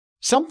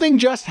something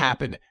just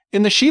happened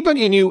in the Shiba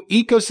Inu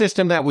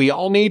ecosystem that we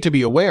all need to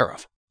be aware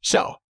of.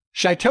 So,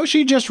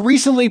 Shytoshi just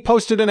recently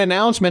posted an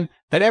announcement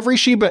that every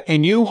Shiba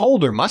Inu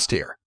holder must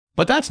hear.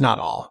 But that's not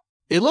all.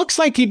 It looks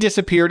like he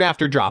disappeared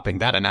after dropping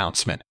that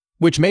announcement,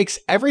 which makes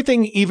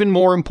everything even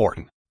more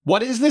important.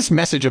 What is this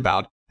message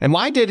about, and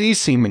why did he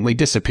seemingly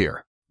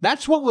disappear?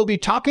 That's what we'll be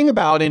talking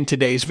about in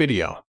today's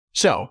video.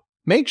 So,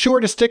 make sure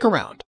to stick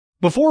around.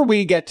 Before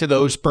we get to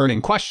those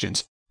burning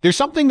questions, there's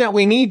something that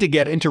we need to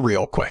get into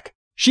real quick.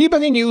 Shiba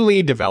Inu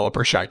lead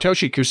developer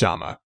Shytoshi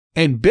Kusama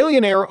and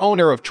billionaire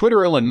owner of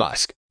Twitter Elon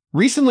Musk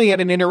recently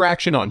had an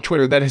interaction on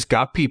Twitter that has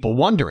got people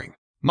wondering.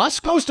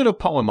 Musk posted a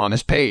poem on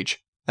his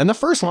page, and the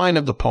first line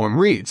of the poem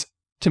reads,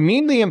 "To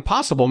meme the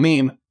impossible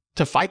meme,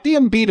 to fight the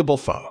unbeatable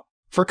foe."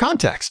 For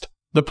context,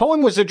 the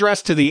poem was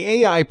addressed to the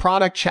AI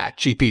product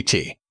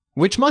ChatGPT,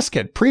 which Musk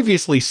had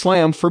previously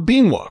slammed for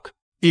being woke.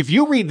 If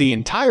you read the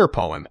entire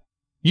poem,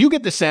 you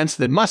get the sense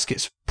that Musk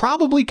is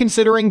probably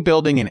considering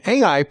building an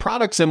AI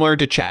product similar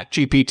to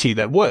ChatGPT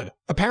that would,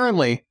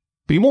 apparently,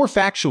 be more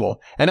factual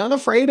and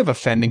unafraid of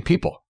offending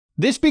people.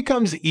 This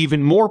becomes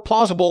even more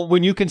plausible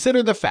when you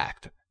consider the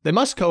fact that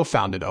Musk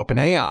co-founded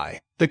OpenAI,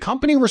 the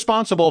company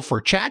responsible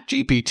for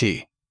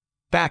ChatGPT,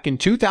 back in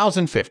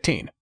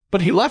 2015.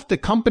 But he left the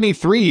company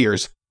 3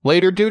 years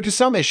later due to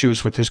some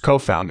issues with his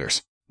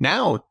co-founders.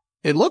 Now,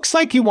 it looks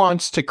like he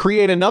wants to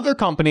create another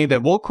company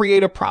that will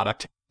create a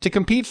product to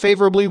compete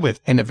favorably with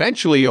and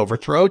eventually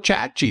overthrow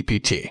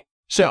ChatGPT.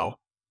 So,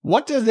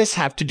 what does this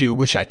have to do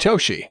with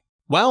Shytoshi?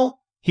 Well,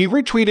 he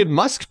retweeted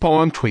Musk's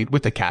poem tweet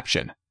with the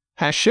caption,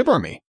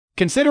 #ShibArmy.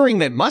 Considering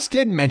that Musk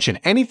didn't mention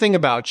anything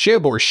about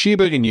SHIB or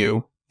Shiba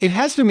Inu, it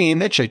has to mean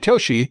that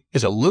Shytoshi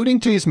is alluding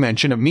to his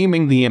mention of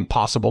meming the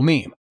impossible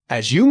meme.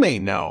 As you may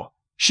know,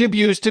 SHIB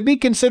used to be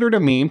considered a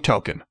meme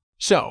token.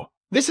 So,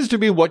 this is to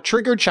be what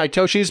triggered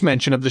Shytoshi's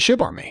mention of the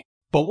shibArmy.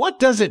 But what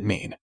does it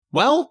mean?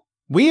 Well,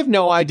 we have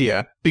no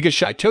idea because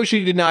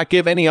Shytoshi did not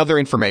give any other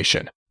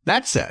information.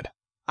 That said,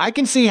 I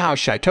can see how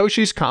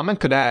Shytoshi's comment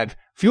could add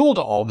fuel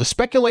to all the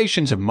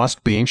speculations of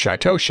Musk being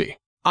Shytoshi.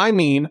 I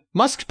mean,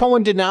 Musk's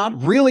poem did not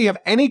really have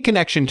any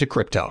connection to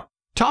crypto.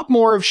 Talk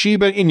more of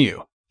Shiba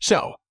Inu.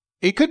 So,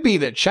 it could be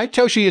that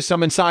Shytoshi has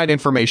some inside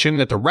information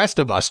that the rest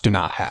of us do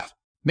not have.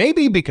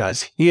 Maybe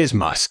because he is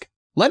Musk.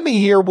 Let me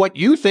hear what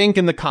you think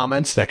in the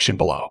comments section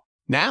below.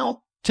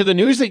 Now, to the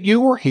news that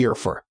you were here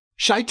for.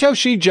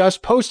 Shytoshi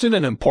just posted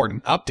an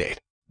important update.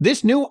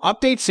 This new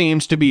update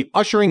seems to be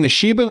ushering the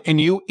Shiba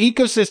Inu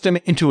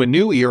ecosystem into a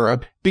new era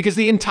because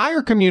the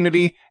entire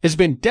community has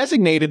been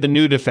designated the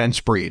new defense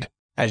breed.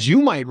 As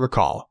you might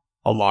recall,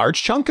 a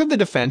large chunk of the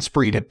defense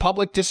breed had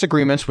public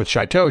disagreements with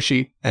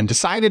Shytoshi and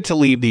decided to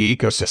leave the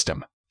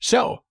ecosystem.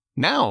 So,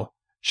 now,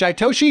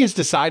 Shytoshi has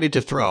decided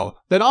to throw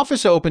that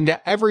office open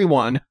to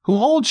everyone who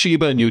holds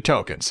Shiba Inu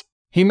tokens.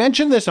 He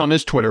mentioned this on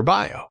his Twitter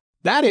bio.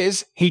 That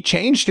is, he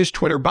changed his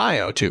Twitter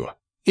bio to,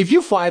 "If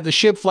you fly the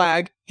SHIB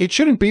flag, it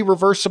shouldn't be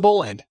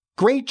reversible," and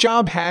 "Great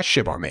job,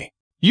 #ShibArmy.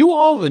 You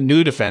all the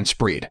new defense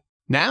breed."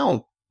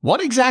 Now,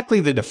 what exactly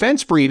the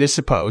defense breed is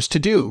supposed to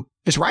do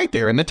is right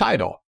there in the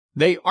title.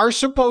 They are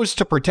supposed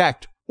to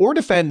protect or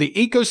defend the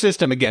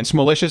ecosystem against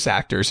malicious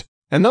actors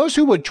and those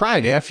who would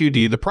try to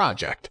FUD the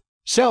project.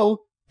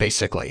 So,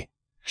 basically,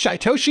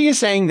 Shytoshi is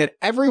saying that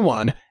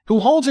everyone who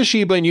holds a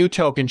Shiba Inu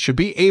token should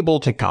be able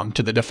to come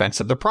to the defense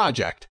of the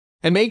project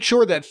and make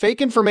sure that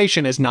fake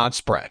information is not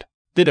spread.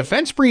 The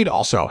defense breed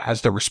also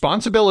has the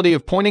responsibility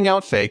of pointing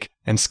out fake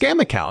and scam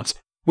accounts,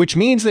 which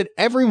means that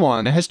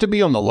everyone has to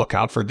be on the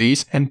lookout for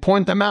these and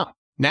point them out.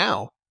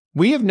 Now,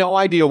 we have no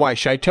idea why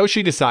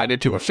Shytoshi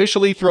decided to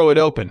officially throw it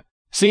open,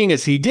 seeing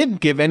as he didn't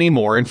give any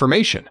more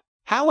information.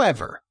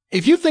 However,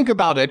 if you think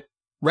about it,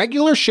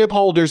 regular SHIB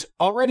holders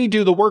already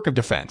do the work of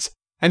defense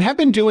and have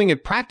been doing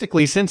it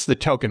practically since the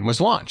token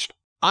was launched.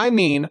 I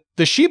mean,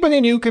 the Shiba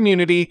Inu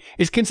community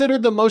is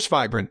considered the most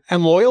vibrant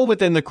and loyal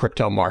within the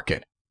crypto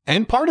market.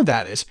 And part of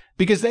that is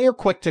because they are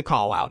quick to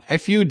call out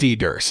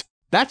FUDers.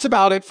 That's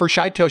about it for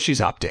Shytoshi's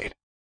update.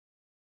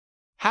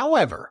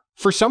 However,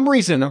 for some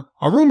reason,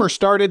 a rumor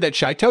started that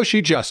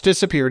Shytoshi just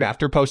disappeared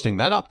after posting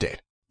that update.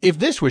 If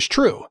this was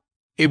true,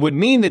 it would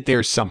mean that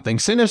there's something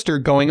sinister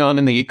going on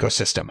in the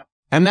ecosystem,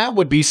 and that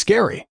would be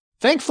scary.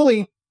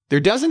 Thankfully, there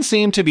doesn't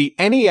seem to be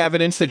any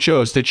evidence that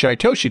shows that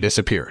Shytoshi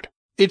disappeared.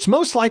 It's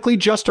most likely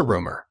just a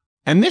rumor,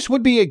 and this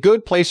would be a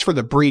good place for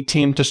the breed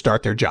team to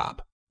start their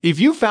job. If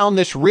you found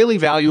this really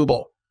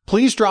valuable,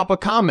 please drop a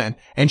comment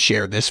and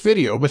share this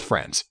video with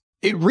friends.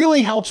 It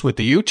really helps with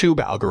the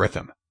YouTube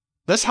algorithm,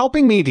 thus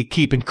helping me to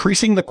keep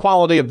increasing the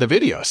quality of the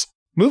videos.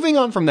 Moving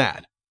on from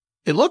that,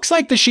 it looks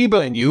like the Shiba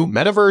Inu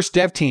Metaverse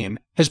dev team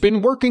has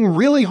been working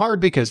really hard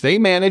because they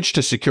managed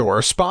to secure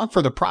a spot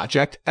for the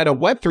project at a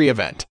Web3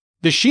 event.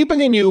 The Shiba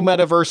Inu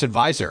Metaverse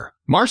advisor,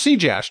 Marcy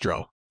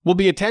Jastro, will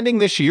be attending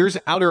this year's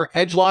Outer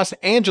Edge Los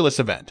Angeles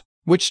event,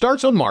 which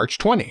starts on March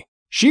 20.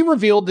 She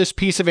revealed this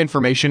piece of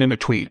information in a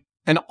tweet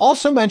and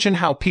also mentioned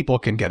how people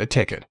can get a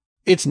ticket.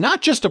 It's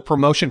not just a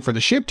promotion for the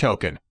SHIB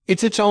token,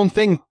 it's its own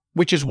thing,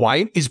 which is why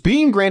it is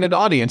being granted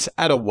audience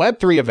at a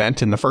Web3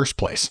 event in the first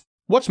place.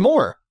 What's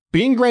more,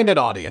 Being granted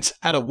audience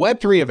at a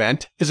Web3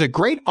 event is a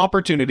great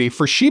opportunity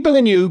for Shiba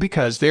Inu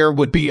because there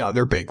would be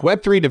other big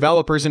Web3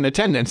 developers in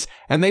attendance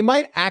and they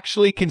might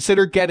actually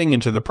consider getting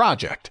into the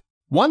project.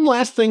 One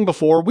last thing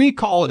before we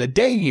call it a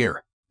day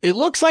here. It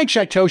looks like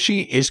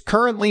Shytoshi is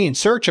currently in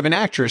search of an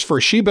actress for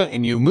a Shiba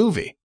Inu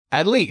movie.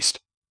 At least,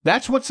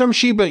 that's what some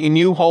Shiba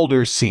Inu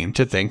holders seem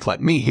to think.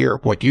 Let me hear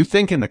what you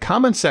think in the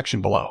comments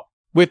section below.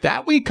 With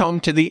that, we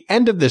come to the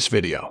end of this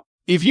video.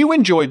 If you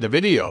enjoyed the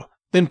video,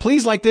 then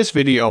please like this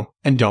video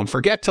and don't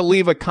forget to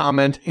leave a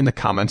comment in the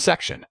comment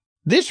section.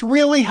 This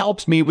really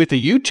helps me with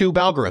the YouTube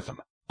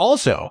algorithm.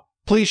 Also,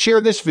 please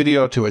share this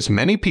video to as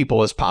many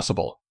people as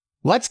possible.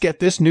 Let's get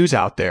this news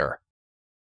out there.